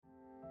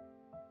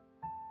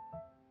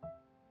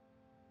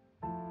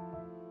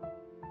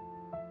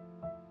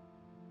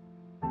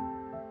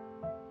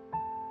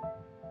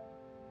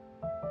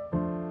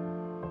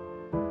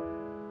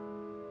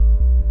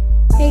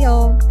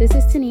This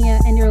is Tania,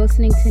 and you're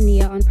listening to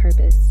Nia on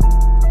Purpose.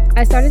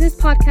 I started this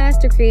podcast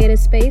to create a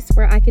space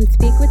where I can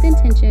speak with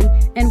intention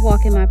and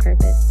walk in my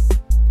purpose.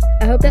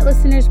 I hope that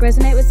listeners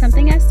resonate with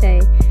something I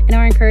say and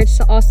are encouraged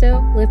to also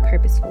live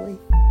purposefully.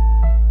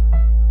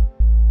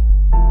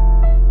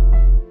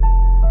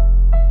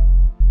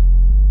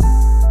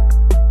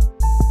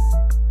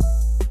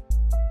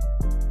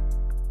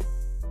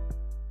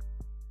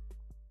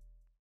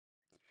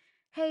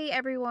 Hey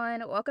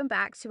everyone, welcome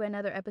back to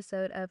another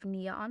episode of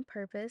Nia on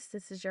Purpose.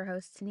 This is your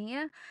host,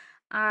 Nia.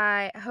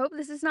 I hope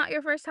this is not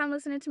your first time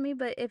listening to me,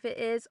 but if it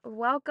is,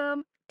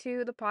 welcome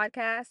to the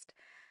podcast.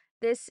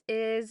 This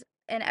is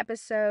an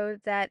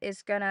episode that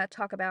is going to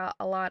talk about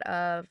a lot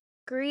of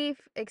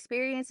grief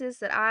experiences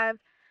that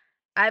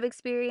I've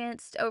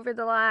experienced over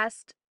the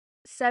last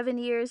 7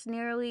 years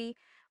nearly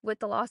with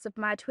the loss of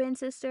my twin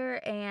sister,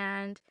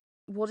 and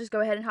we'll just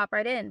go ahead and hop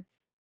right in.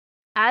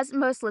 As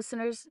most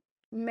listeners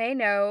may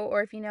know,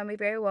 or if you know me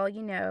very well,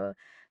 you know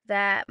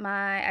that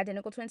my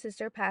identical twin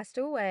sister passed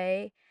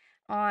away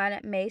on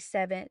May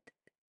 7th,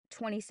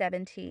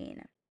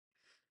 2017.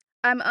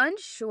 I'm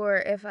unsure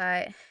if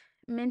I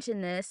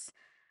mentioned this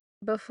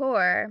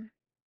before,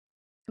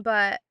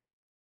 but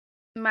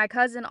my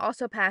cousin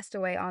also passed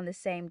away on the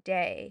same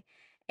day,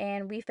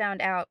 and we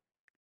found out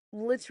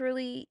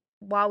literally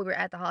while we were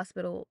at the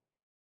hospital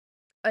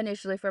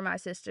initially for my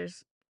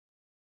sister's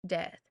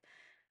death.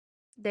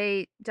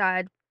 They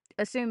died,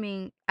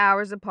 assuming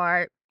hours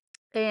apart,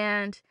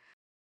 and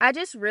I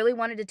just really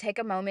wanted to take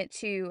a moment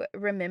to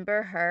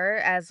remember her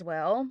as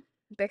well,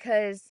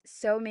 because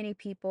so many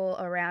people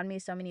around me,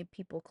 so many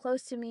people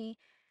close to me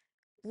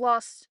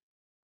lost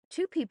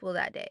two people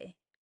that day.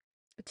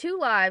 Two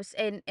lives,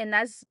 and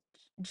that's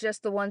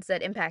just the ones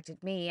that impacted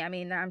me. I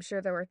mean, I'm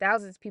sure there were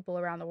thousands of people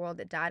around the world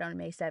that died on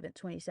May 7th,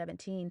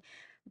 2017,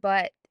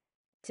 but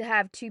to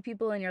have two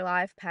people in your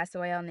life pass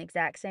away on the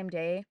exact same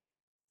day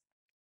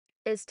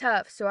is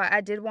tough. So I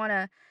did want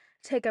to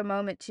take a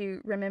moment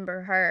to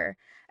remember her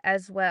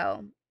as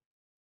well.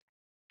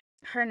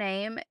 Her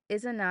name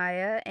is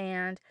Anaya,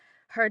 and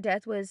her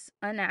death was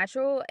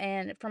unnatural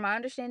and, from my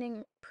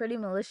understanding, pretty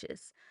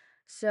malicious.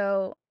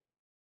 So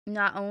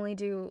not only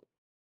do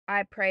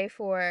I pray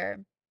for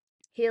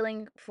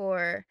healing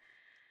for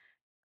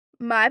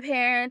my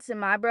parents and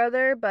my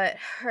brother, but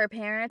her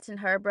parents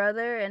and her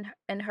brother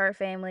and her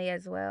family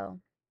as well.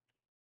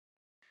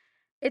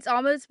 It's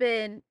almost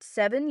been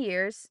 7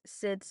 years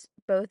since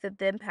both of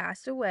them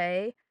passed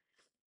away.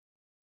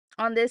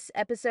 On this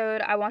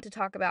episode, I want to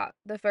talk about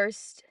the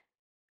first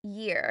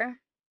year.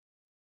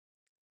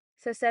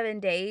 So 7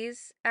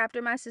 days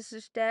after my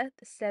sister's death,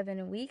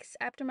 7 weeks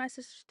after my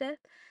sister's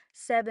death,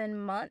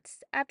 7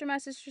 months after my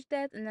sister's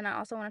death, and then I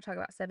also want to talk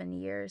about 7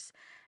 years,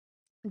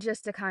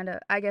 just to kind of,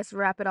 I guess,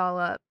 wrap it all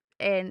up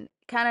and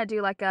kind of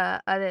do like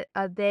a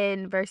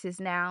then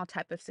versus now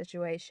type of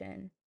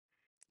situation.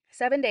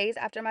 7 days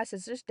after my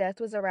sister's death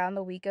was around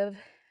the week of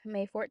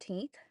May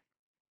 14th.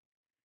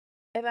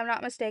 If I'm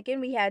not mistaken,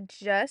 we had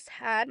just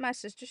had my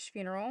sister's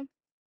funeral.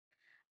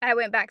 I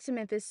went back to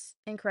Memphis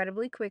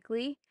incredibly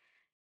quickly.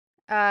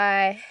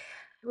 I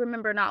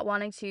remember not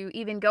wanting to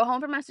even go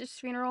home for my sister's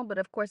funeral, but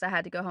of course I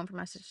had to go home for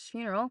my sister's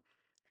funeral.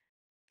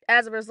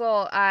 As a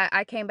result,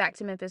 I came back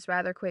to Memphis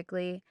rather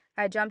quickly.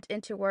 I jumped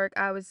into work.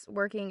 I was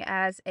working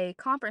as a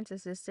conference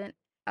assistant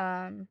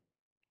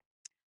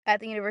at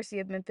the University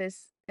of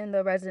Memphis in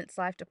the Residence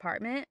Life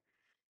department.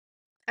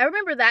 I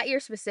remember that year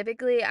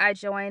specifically, I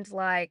joined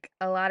like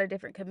a lot of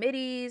different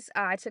committees.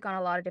 I took on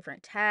a lot of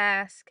different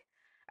tasks.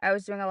 I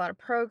was doing a lot of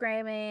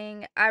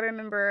programming. I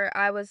remember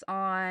I was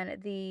on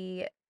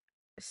the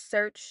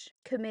search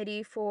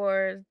committee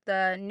for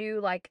the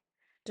new like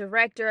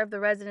director of the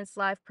Residence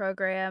Life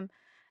program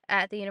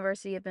at the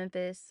University of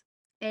Memphis.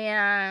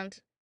 And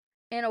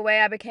in a way,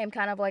 I became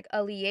kind of like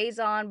a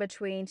liaison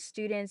between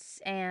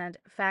students and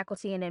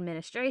faculty and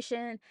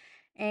administration.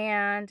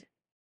 And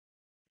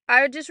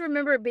I just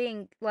remember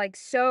being like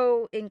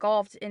so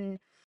engulfed in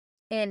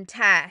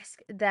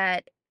task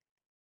that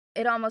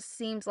it almost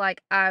seems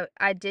like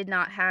I did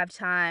not have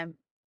time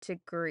to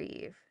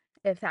grieve,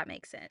 if that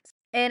makes sense.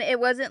 And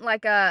it wasn't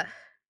like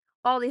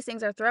all these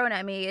things are thrown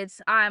at me. It's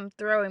I'm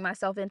throwing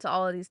myself into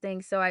all of these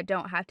things so I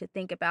don't have to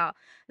think about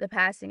the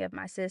passing of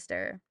my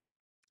sister.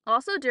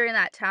 Also, during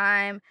that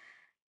time,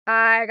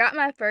 I got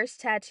my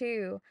first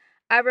tattoo.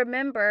 I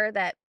remember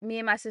that me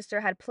and my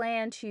sister had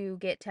planned to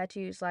get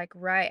tattoos like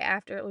right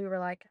after. We were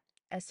like,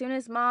 as soon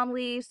as mom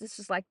leaves, this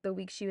was like the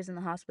week she was in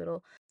the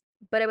hospital,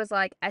 but it was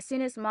like, as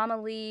soon as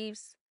mama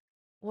leaves,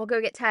 we'll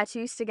go get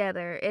tattoos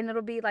together and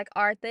it'll be like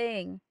our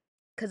thing,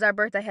 because our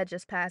birthday had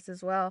just passed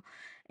as well.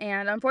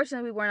 And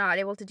unfortunately, we were not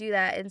able to do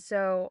that. And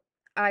so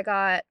I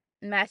got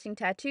matching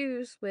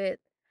tattoos with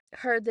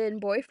her then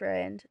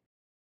boyfriend.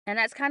 And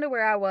that's kind of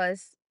where I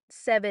was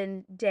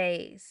 7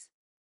 days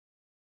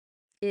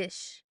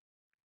ish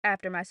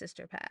after my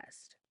sister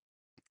passed.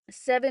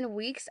 7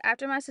 weeks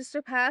after my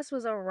sister passed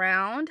was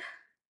around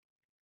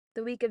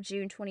the week of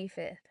June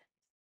 25th.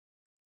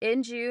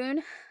 In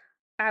June,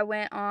 I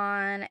went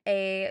on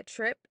a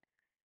trip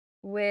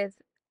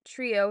with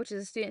TRIO, which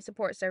is a student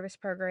support service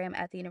program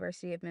at the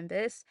University of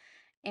Memphis.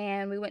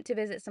 And we went to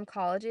visit some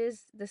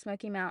colleges, the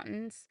Smoky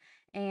Mountains,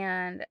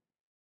 and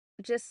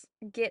just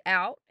get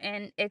out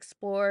and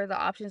explore the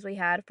options we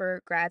had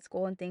for grad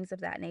school and things of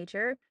that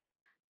nature.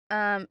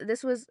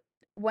 This was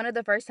one of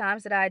the first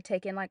times that I had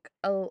taken like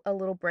a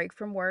little break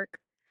from work,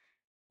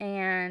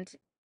 and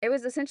it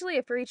was essentially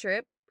a free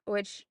trip,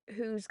 which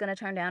who's going to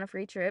turn down a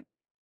free trip?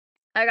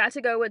 I got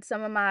to go with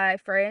some of my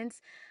friends.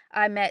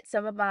 I met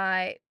some of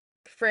my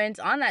friends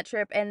on that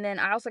trip, and then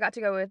I also got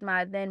to go with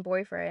my then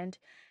boyfriend.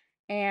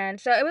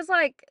 And so it was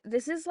like,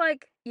 this is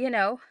like,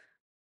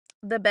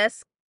 the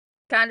best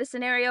kind of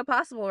scenario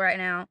possible right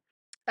now.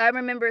 I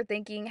remember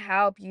thinking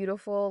how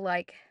beautiful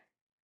like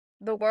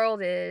the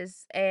world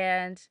is,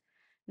 and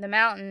the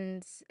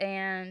mountains,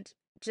 and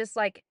just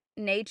like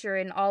nature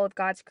and all of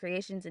God's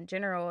creations in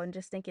general, and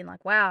just thinking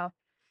like, wow,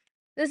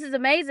 this is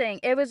amazing.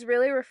 It was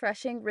really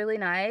refreshing, really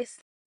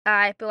nice.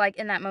 I feel like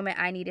in that moment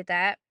I needed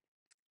that.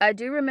 I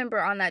do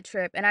remember on that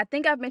trip, and I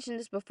think I've mentioned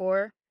this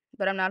before,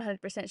 but I'm not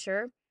 100%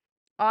 sure.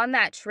 On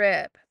that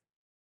trip,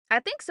 I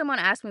think someone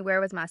asked me where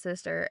was my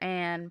sister,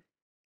 and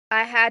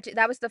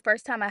that was the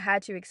first time I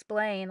had to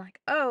explain, like,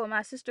 oh,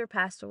 my sister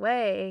passed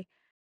away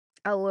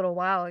a little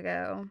while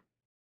ago,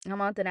 a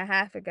month and a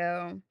half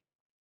ago.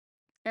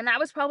 And that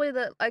was probably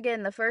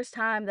again, the first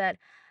time that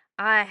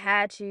I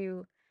had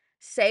to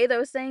say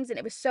those things. And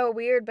it was so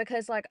weird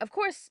because, like, of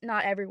course,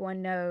 not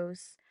everyone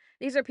knows.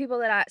 These are people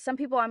that some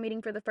people I'm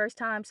meeting for the first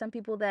time, some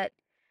people that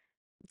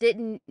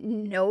didn't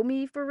know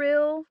me for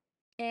real.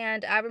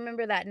 And I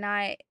remember that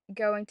night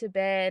going to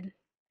bed,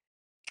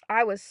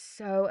 I was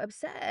so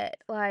upset.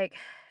 Like,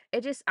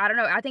 it just, I don't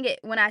know. I think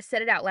when I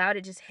said it out loud,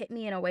 it just hit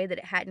me in a way that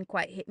it hadn't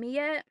quite hit me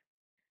yet.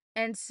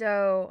 And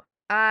so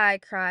I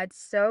cried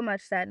so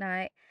much that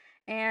night.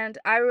 And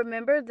I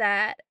remember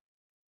that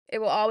it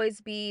will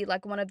always be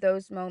like one of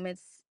those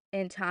moments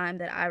in time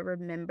that I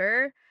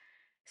remember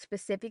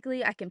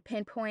specifically. I can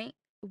pinpoint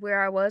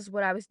where I was,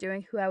 what I was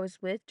doing, who I was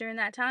with during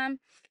that time.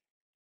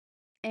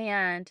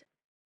 And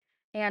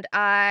and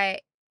I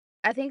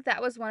think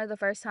that was one of the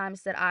first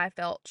times that I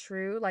felt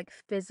true like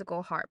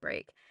physical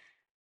heartbreak.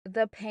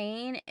 The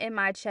pain in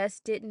my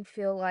chest didn't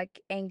feel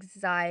like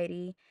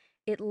anxiety.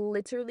 It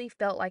literally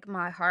felt like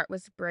my heart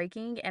was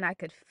breaking and I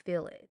could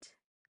feel it.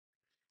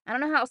 I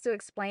don't know how else to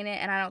explain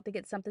it, and I don't think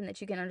it's something that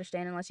you can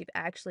understand unless you've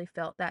actually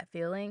felt that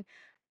feeling.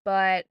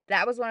 But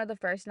that was one of the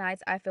first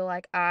nights I feel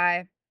like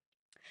I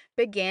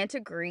began to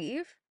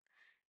grieve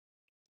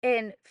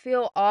and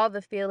feel all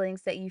the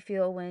feelings that you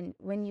feel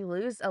when you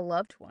lose a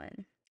loved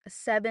one.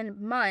 7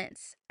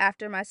 months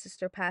after my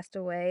sister passed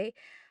away,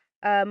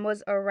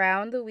 was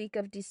around the week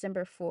of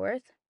December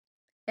 4th.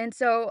 And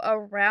so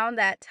around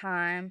that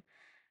time,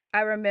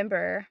 I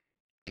remember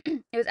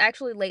it was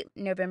actually late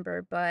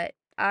November, but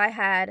I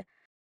had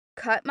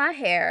cut my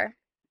hair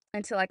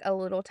into like a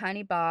little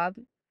tiny bob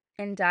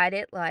and dyed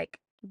it like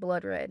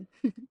blood red.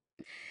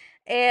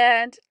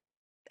 And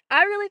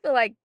I really feel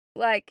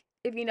like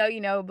if you know,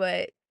 you know,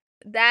 but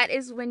that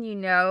is when you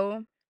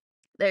know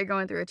that you're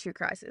going through a true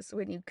crisis.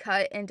 When you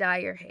cut and dye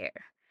your hair.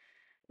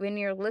 When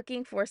you're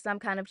looking for some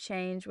kind of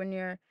change, when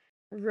you're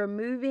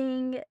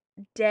removing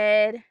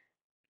dead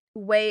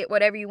weight,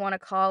 whatever you want to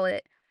call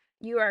it,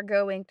 you are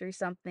going through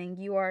something.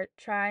 You are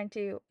trying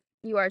to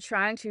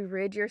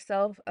rid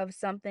yourself of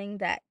something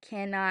that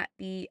cannot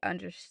be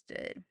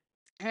understood.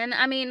 And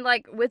I mean,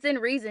 like, within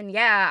reason,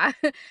 yeah,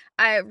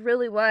 I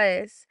really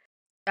was.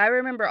 I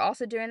remember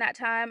also during that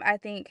time, I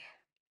think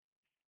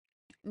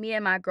me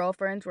and my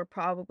girlfriends were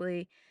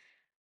probably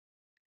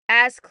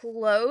as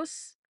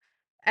close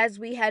as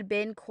we had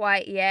been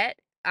quite yet.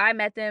 I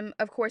met them,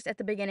 of course, at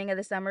the beginning of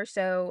the summer,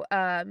 so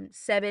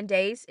 7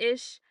 days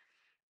ish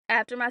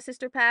after my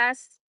sister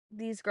passed.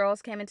 These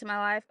girls came into my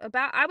life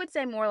about, I would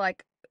say, more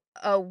like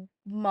a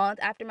month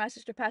after my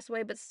sister passed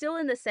away, but still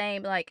in the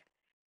same like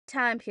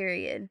time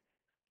period.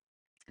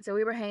 So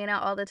we were hanging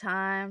out all the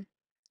time,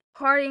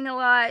 partying a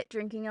lot,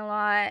 drinking a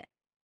lot,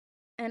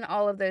 and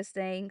all of those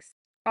things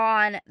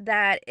on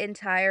that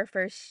entire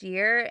first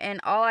year. And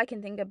all I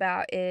can think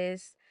about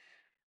is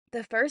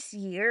the first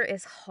year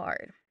is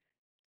hard.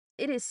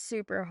 It is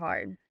super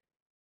hard.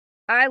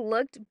 I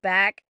looked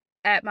back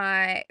at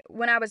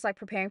when I was like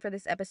preparing for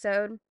this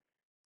episode,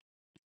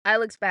 I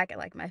looked back at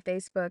like my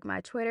Facebook, my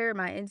Twitter,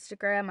 my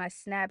Instagram, my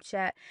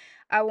Snapchat.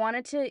 I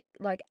wanted to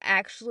like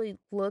actually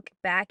look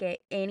back at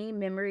any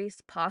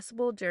memories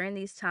possible during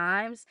these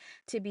times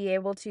to be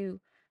able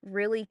to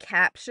really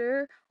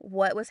capture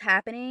what was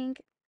happening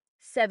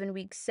 7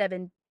 weeks,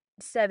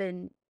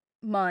 7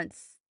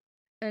 months,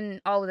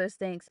 and all of those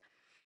things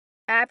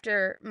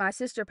after my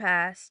sister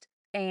passed.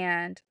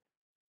 And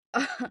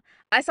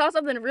I saw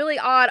something really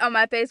odd on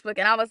my Facebook,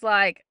 and I was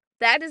like,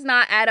 that does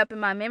not add up in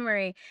my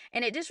memory.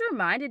 And it just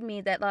reminded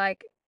me that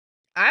like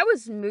I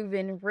was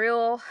moving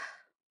real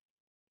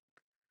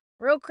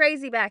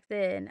crazy back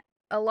then.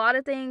 A lot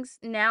of things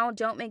now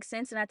don't make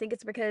sense, and I think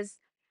it's because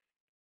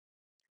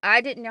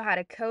I didn't know how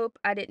to cope.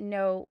 I didn't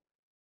know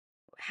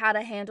how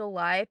to handle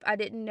life. I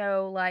didn't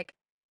know, like,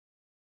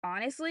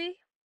 honestly,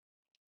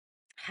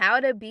 how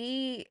to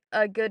be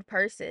a good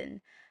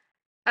person.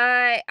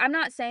 I'm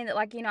not saying that,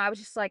 like, I was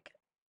just like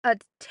a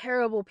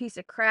terrible piece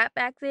of crap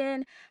back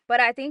then, but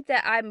I think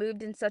that I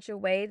moved in such a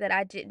way that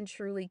I didn't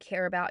truly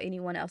care about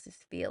anyone else's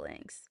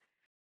feelings.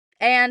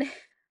 And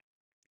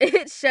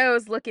it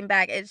shows looking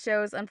back. It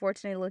shows,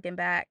 unfortunately, looking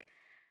back.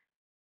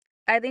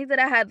 I think that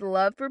I had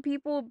love for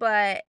people,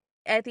 but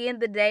at the end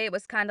of the day, it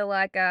was kind of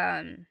like,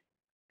 I'm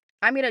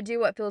going to do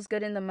what feels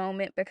good in the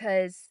moment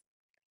because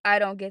I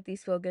don't get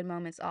these feel good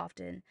moments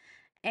often.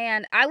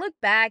 And I look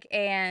back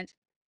and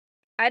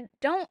I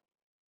don't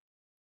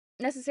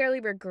necessarily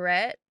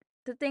regret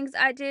the things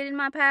I did in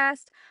my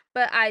past,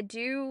 but I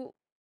do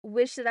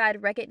wish that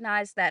I'd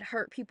recognized that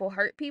hurt people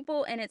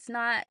and it's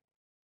not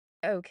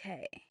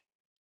okay.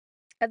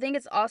 I think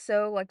it's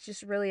also like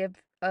just really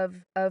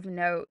of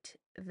note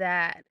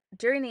that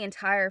during the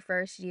entire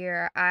first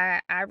year,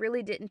 I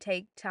really didn't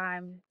take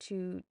time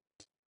to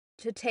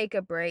take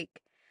a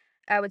break.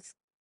 I was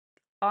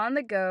on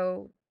the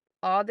go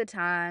all the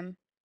time,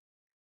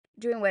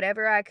 doing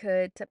whatever I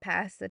could to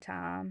pass the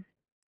time.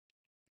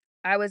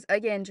 I was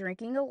again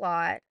drinking a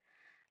lot.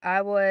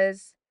 I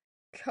was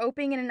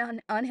coping in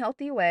an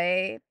unhealthy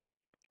way,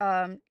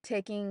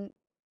 taking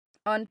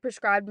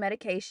unprescribed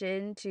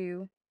medication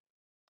to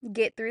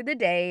get through the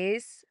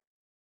days.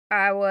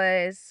 I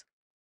was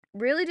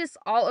really just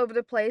all over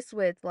the place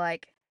with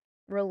like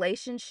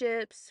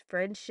relationships,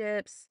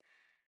 friendships,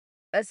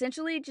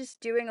 essentially just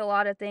doing a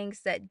lot of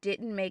things that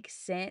didn't make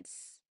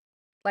sense.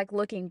 Like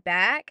looking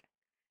back,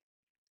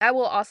 I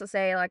will also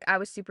say like I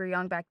was super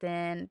young back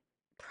then,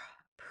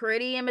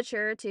 pretty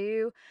immature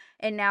too,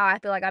 and now I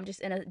feel like I'm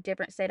just in a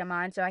different state of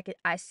mind, so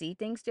I see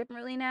things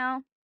differently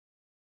now.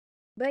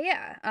 But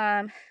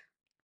yeah,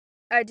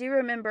 I do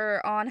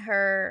remember on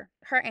her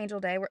angel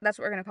day. That's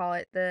what we're gonna call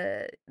it.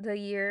 The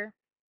year,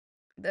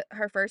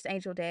 her first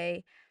angel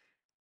day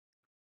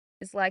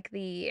is like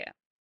the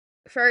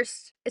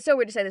first. It's so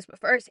weird to say this, but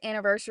first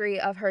anniversary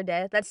of her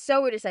death. That's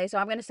so weird to say. So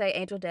I'm gonna say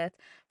angel death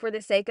for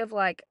the sake of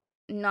like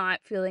not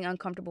feeling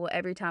uncomfortable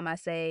every time I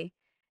say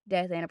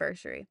death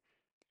anniversary.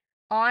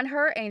 On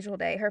her angel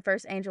day, her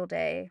first angel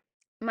day,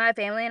 my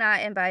family and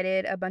I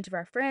invited a bunch of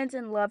our friends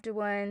and loved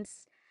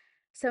ones,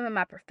 some of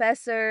my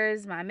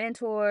professors, my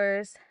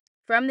mentors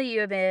from the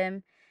U of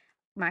M,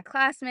 my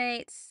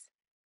classmates,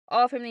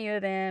 all from the U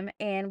of M,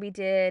 and we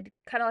did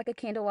kind of like a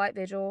candlelight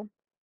vigil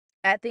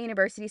at the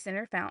University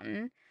Center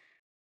fountain.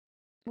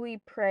 We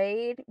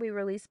prayed, we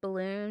released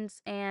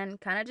balloons,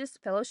 and kind of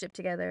just fellowship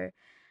together.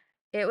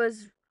 It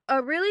was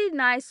a really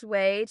nice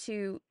way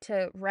to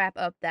wrap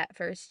up that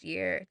first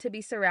year, to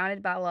be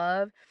surrounded by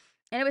love.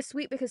 And it was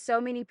sweet because so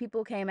many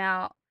people came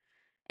out,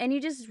 and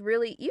you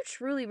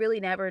truly really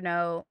never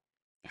know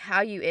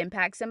how you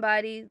impact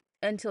somebody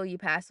until you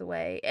pass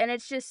away. And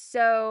it's just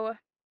so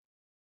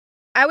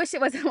I wish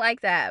it wasn't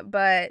like that,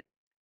 but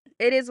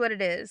it is what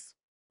it is.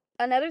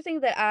 Another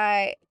thing that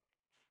I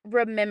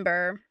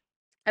remember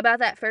about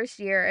that first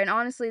year and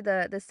honestly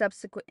the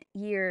subsequent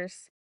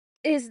years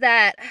is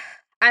that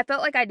I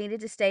felt like I needed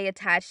to stay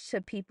attached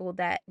to people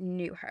that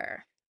knew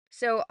her.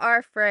 So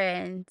our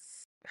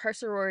friends, her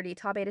sorority,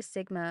 Tau Beta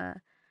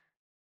Sigma,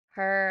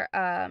 her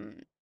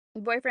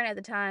boyfriend at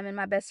the time and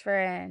my best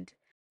friend,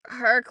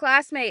 her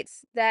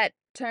classmates that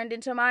turned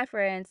into my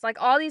friends,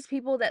 like all these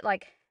people that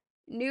like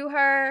knew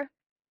her,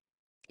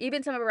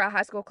 even some of our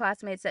high school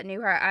classmates that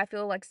knew her, I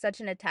feel like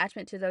such an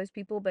attachment to those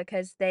people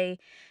because they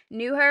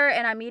knew her,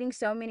 and I'm meeting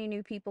so many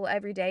new people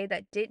every day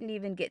that didn't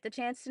even get the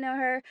chance to know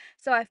her.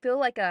 So I feel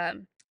like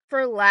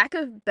for lack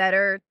of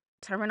better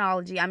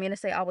terminology, I'm going to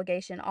say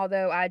obligation,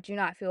 although I do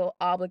not feel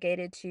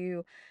obligated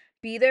to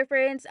be their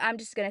friends. I'm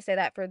just going to say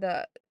that for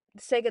the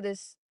sake of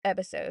this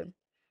episode.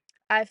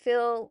 I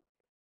feel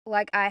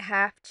like I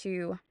have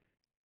to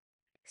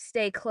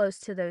stay close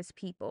to those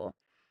people.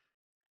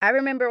 I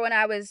remember when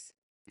I was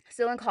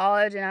still in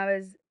college and I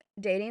was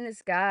dating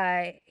this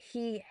guy,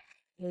 he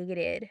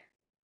hated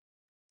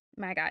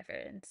my guy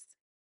friends.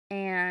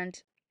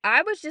 And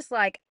I was just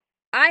like,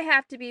 I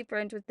have to be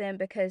friends with them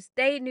because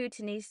they knew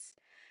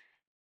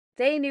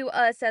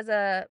us as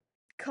a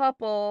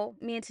couple,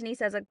 me and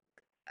Denise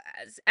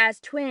as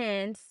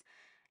twins,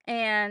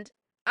 and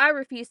I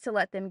refused to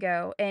let them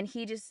go. And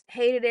he just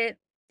hated it.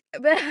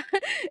 But and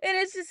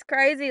it's just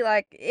crazy.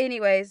 Like,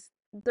 anyways,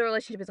 the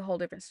relationship is a whole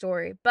different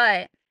story.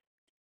 But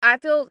I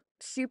feel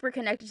super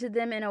connected to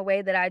them in a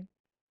way that I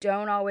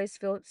don't always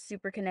feel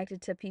super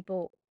connected to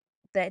people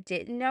that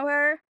didn't know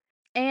her.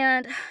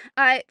 And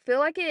I feel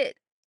like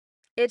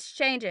it's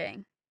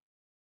changing,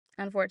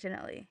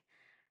 unfortunately.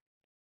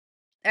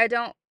 I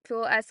don't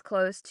feel as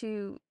close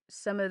to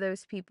some of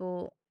those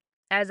people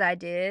as I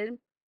did,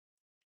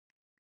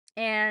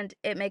 and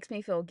it makes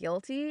me feel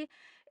guilty.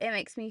 It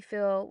makes me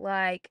feel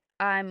like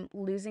I'm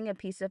losing a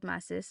piece of my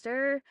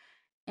sister,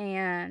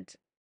 and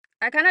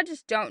I kind of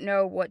just don't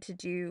know what to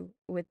do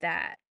with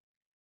that,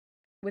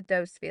 with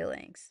those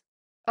feelings.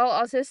 I'll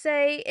also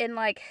say in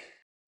like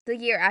the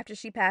year after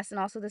she passed and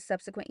also the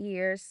subsequent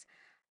years,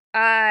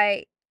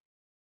 I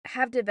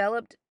have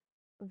developed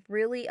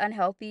really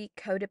unhealthy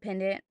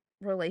codependent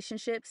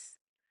relationships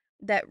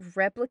that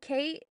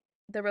replicate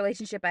the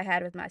relationship I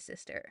had with my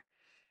sister.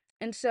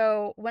 And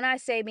so when I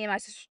say me and my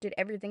sister did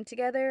everything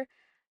together,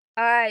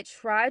 I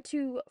try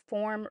to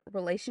form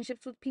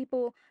relationships with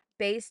people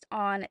based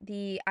on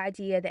the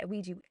idea that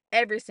we do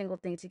every single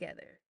thing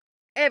together.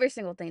 Every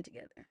single thing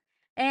together.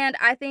 And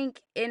I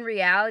think in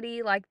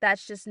reality, like,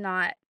 that's just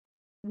not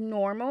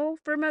normal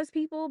for most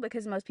people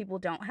because most people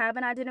don't have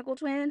an identical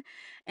twin.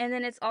 And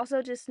then it's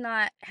also just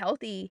not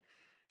healthy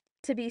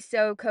to be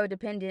so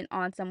codependent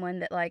on someone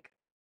that, like,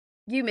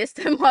 you miss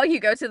them while you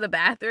go to the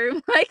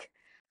bathroom. Like,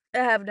 I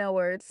have no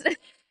words.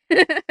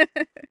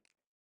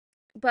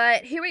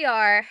 But here we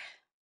are.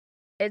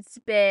 It's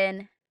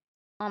been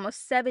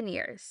almost 7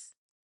 years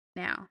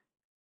now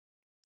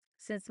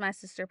since my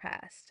sister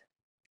passed.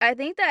 I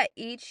think that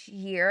each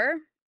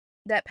year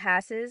that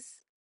passes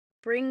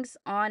brings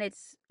on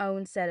its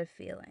own set of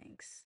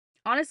feelings.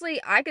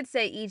 Honestly, I could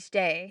say each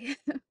day,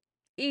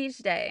 each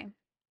day,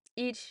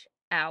 each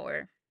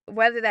hour,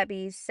 whether that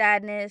be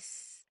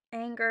sadness,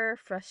 anger,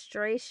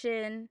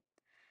 frustration,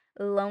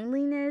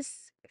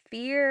 loneliness,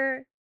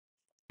 fear,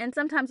 and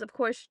sometimes, of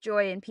course,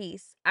 joy and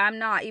peace. I'm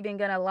not even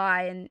gonna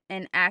lie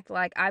and act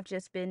like I've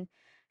just been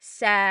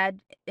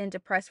sad and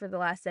depressed for the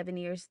last 7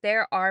 years.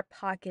 There are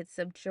pockets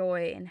of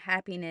joy and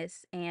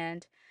happiness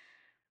and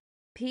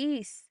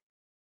peace,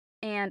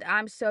 and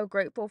I'm so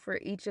grateful for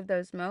each of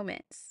those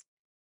moments.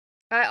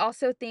 I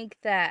also think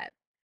that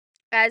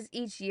as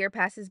each year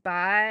passes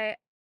by,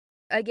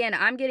 again,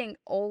 I'm getting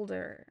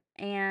older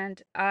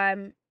and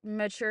I'm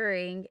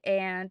maturing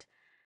and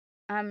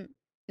I'm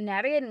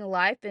navigating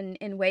life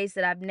in ways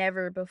that I've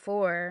never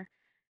before.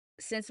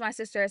 Since my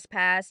sister has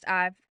passed,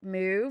 I've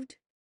moved.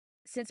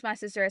 Since my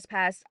sister has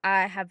passed,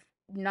 I have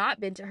not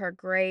been to her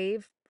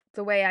grave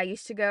the way I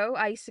used to go.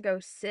 I used to go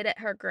sit at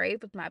her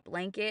grave with my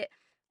blanket.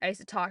 I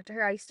used to talk to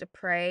her. I used to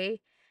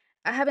pray.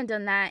 I haven't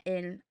done that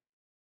in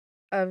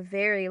a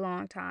very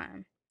long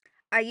time.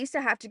 I used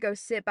to have to go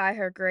sit by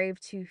her grave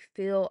to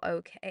feel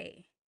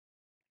okay,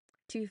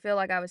 to feel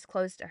like I was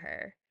close to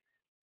her.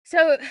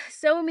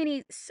 So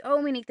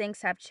many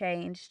things have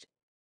changed.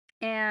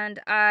 And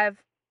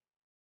I've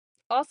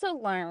also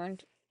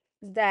learned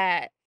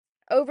that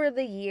over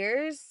the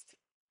years,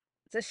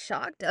 the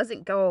shock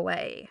doesn't go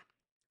away.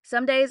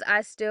 Some days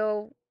I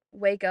still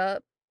wake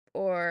up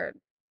or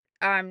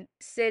I'm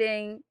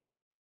sitting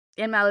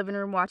in my living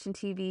room watching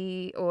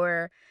TV,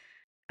 or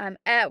I'm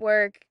at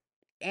work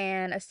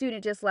and a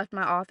student just left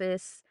my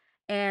office.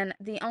 And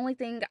the only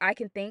thing I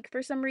can think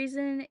for some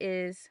reason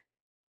is,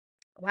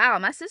 wow,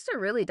 my sister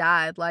really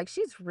died. Like,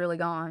 she's really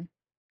gone.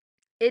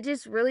 It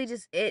just really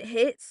just, it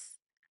hits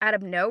out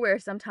of nowhere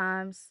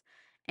sometimes.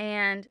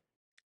 And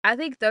I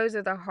think those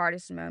are the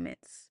hardest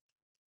moments.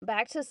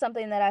 Back to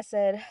something that I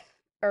said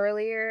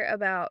earlier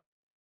about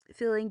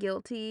feeling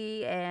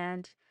guilty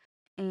and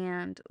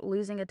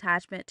losing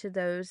attachment to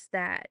those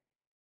that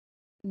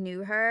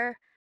knew her.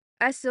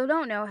 I still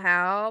don't know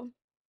how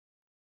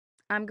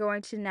I'm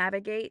going to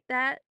navigate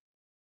that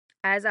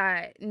as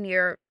I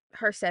near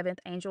her seventh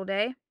angel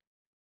day.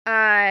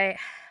 I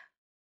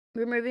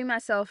removing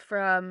myself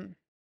from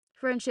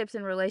friendships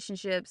and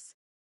relationships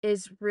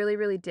is really,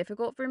 really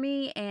difficult for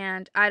me,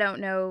 and I don't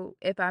know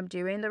if I'm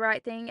doing the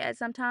right thing at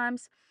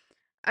sometimes.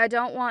 I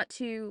don't want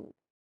to,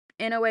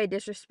 in a way,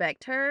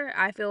 disrespect her.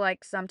 I feel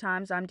like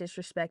sometimes I'm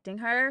disrespecting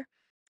her,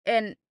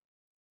 and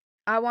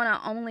I want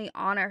to only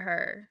honor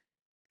her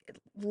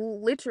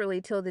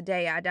literally till the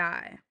day I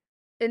die.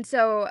 And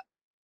so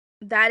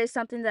that is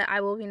something that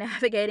I will be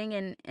navigating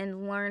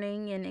and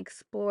learning and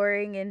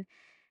exploring and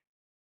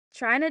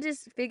trying to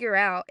just figure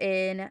out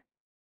in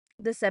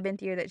the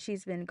 7th year that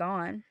she's been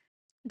gone.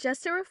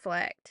 Just to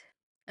reflect,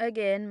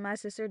 again, my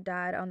sister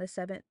died on the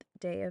 7th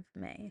day of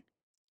May.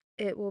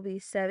 It will be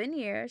 7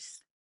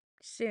 years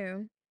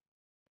soon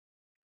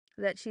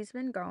that she's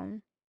been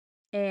gone.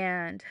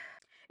 And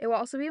it will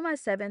also be my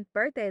 7th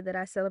birthday that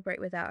I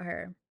celebrate without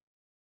her.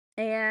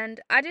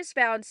 And I just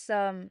found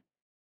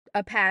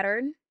a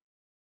pattern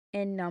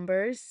in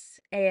numbers,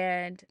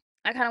 and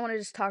I kind of want to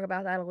just talk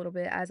about that a little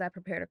bit as I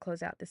prepare to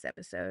close out this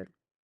episode.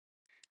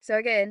 So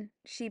again,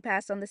 she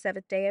passed on the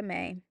 7th day of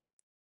May.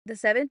 The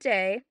 7th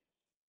day,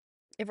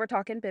 if we're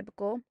talking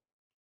biblical,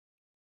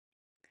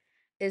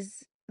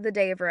 is the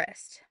day of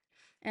rest.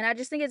 And I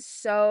just think it's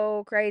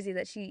so crazy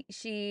that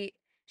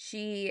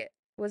she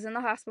was in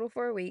the hospital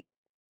for a week.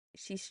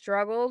 She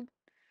struggled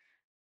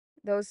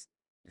those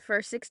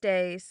first 6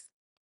 days.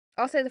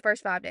 I'll say the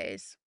first 5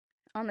 days.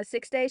 On the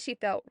 6th day, she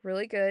felt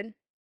really good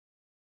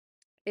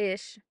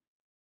ish.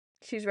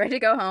 She was ready to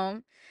go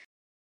home.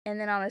 And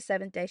then on the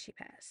 7th day, she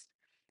passed.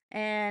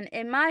 And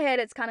in my head,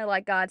 it's kind of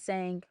like God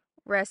saying,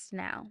 rest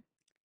now.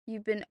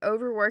 You've been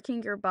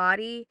overworking your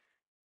body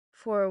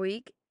for a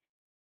week,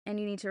 and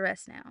you need to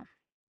rest now.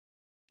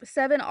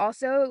 7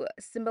 also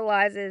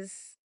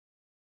symbolizes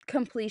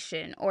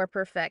completion or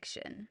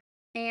perfection.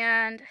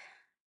 And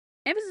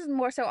emphasis is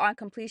more so on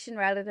completion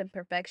rather than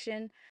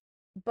perfection.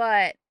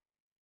 But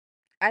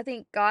I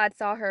think God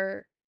saw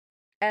her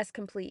as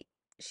complete.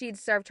 She'd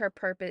served her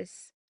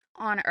purpose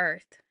on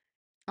earth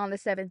on the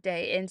 7th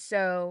day. And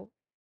so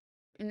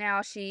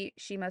now she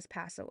must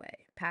pass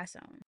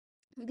on.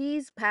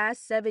 These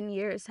past 7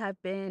 years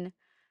have been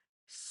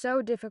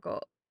so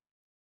difficult,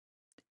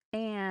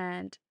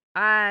 and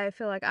I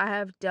feel like I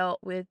have dealt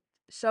with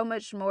so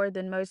much more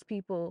than most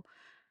people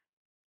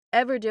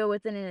ever deal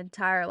with in an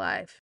entire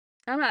life.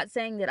 I'm not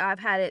saying that I've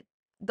had it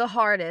the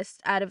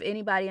hardest out of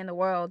anybody in the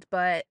world,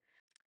 but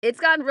it's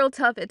gotten real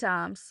tough at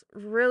times.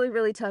 Really,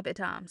 really tough at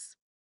times.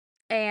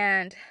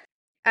 And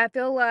I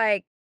feel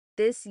like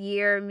this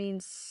year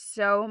means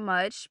so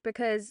much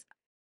because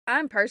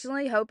I'm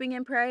personally hoping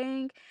and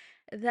praying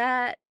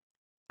that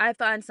I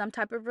find some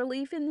type of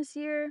relief in this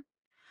year.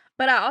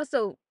 But I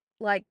also,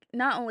 like,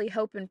 not only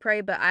hope and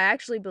pray, but I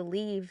actually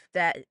believe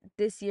that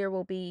this year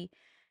will be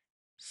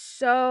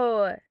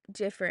so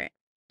different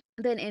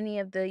than any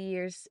of the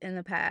years in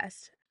the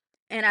past.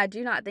 And I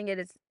do not think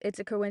it's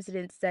a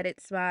coincidence that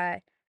it's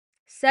my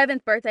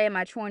 7th birthday in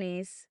my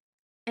 20s,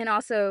 and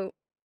also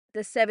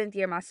the 7th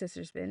year my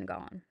sister's been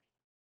gone.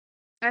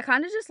 I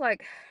kind of just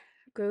like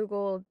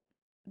Googled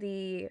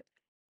the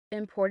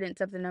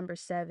importance of the number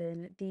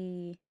 7,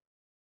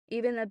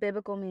 even the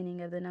biblical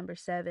meaning of the number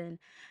 7,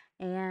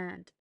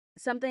 and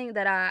something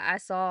that I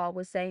saw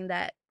was saying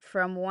that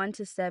from 1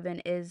 to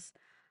 7 is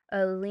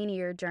a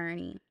linear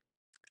journey.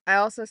 I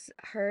also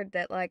heard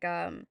that like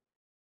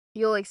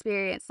you'll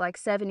experience like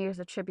 7 years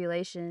of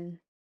tribulation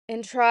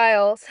and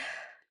trials,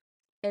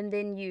 and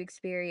then you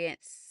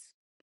experience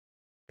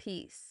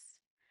peace,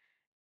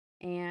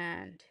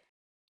 and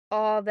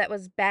all that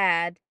was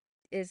bad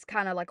is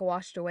kind of like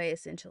washed away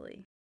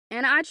essentially.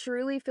 And I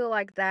truly feel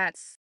like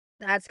that's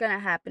going to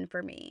happen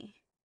for me.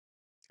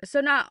 So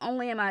not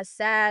only am I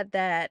sad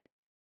that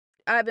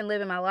I've been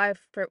living my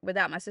life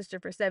without my sister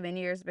for 7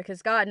 years,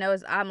 because God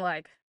knows I'm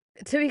like,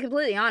 to be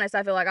completely honest,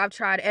 I feel like I've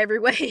tried every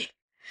way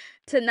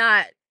to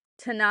not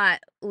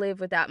live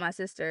without my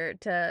sister,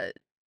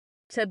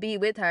 to be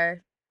with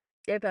her,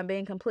 if I'm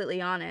being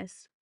completely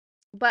honest.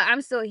 But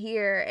I'm still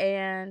here,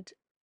 and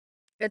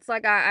it's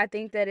like I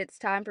think that it's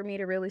time for me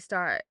to really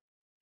start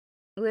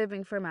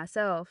living for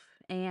myself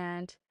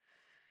and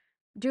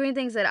doing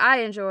things that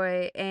I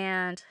enjoy,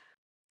 and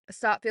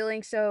stop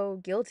feeling so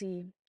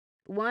guilty.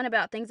 One,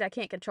 about things I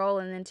can't control,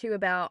 and then two,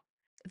 about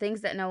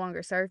things that no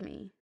longer serve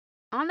me.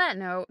 On that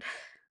note,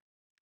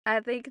 I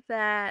think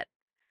that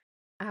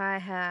I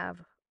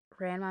have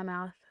ran my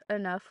mouth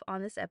enough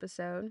on this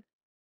episode.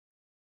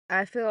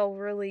 I feel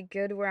really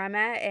good where I'm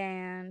at,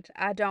 and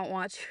I don't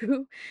want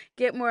to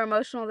get more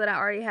emotional than I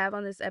already have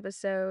on this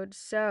episode.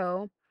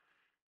 So,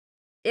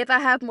 if I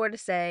have more to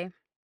say,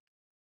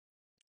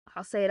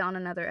 I'll say it on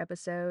another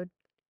episode.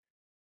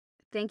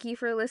 Thank you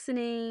for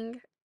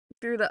listening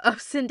through the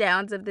ups and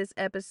downs of this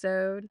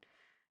episode,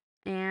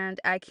 and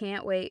I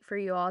can't wait for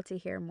you all to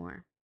hear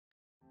more.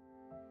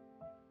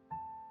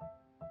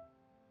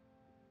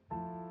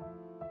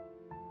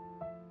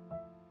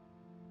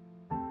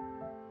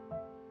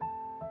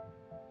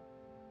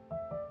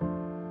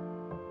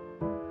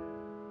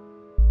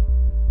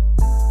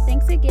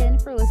 Thanks again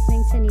for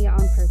listening to Nia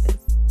on Purpose.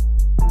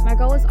 My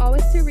goal is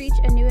always to reach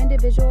a new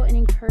individual and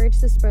encourage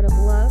the spread of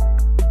love,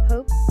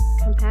 hope,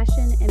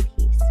 compassion, and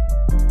peace.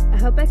 I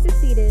hope I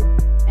succeeded,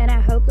 and I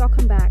hope y'all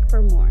come back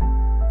for more.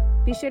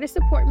 Be sure to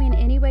support me in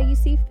any way you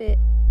see fit,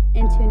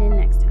 and tune in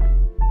next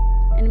time.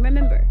 And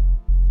remember,